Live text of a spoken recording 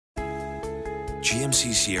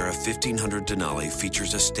GMC Sierra 1500 Denali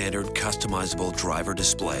features a standard customizable driver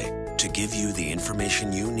display to give you the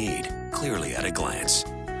information you need clearly at a glance.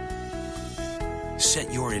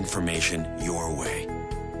 Set your information your way.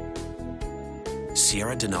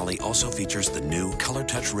 Sierra Denali also features the new Color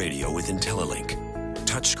Touch radio with IntelliLink.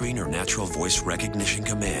 Touchscreen or natural voice recognition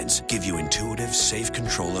commands give you intuitive, safe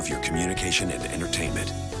control of your communication and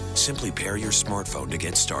entertainment. Simply pair your smartphone to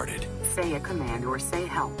get started. Say a command or say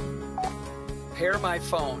help. Pair my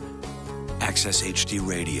phone. Access HD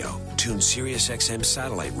radio, tune SiriusXM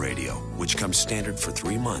satellite radio, which comes standard for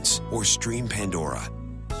 3 months, or stream Pandora.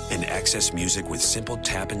 And access music with simple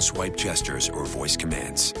tap and swipe gestures or voice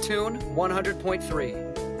commands. Tune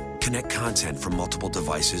 100.3. Connect content from multiple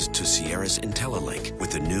devices to Sierra's IntelliLink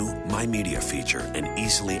with the new My Media feature and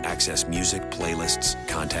easily access music, playlists,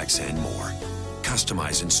 contacts, and more.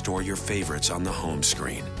 Customize and store your favorites on the home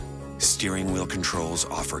screen. Steering wheel controls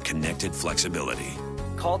offer connected flexibility.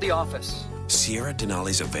 Call the office. Sierra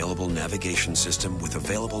Denali's available navigation system with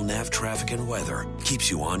available nav traffic and weather keeps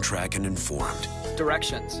you on track and informed.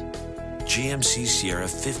 Directions. GMC Sierra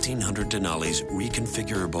 1500 Denali's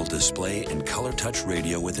reconfigurable display and color touch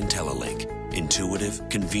radio with IntelliLink. Intuitive,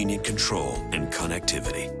 convenient control and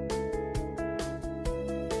connectivity.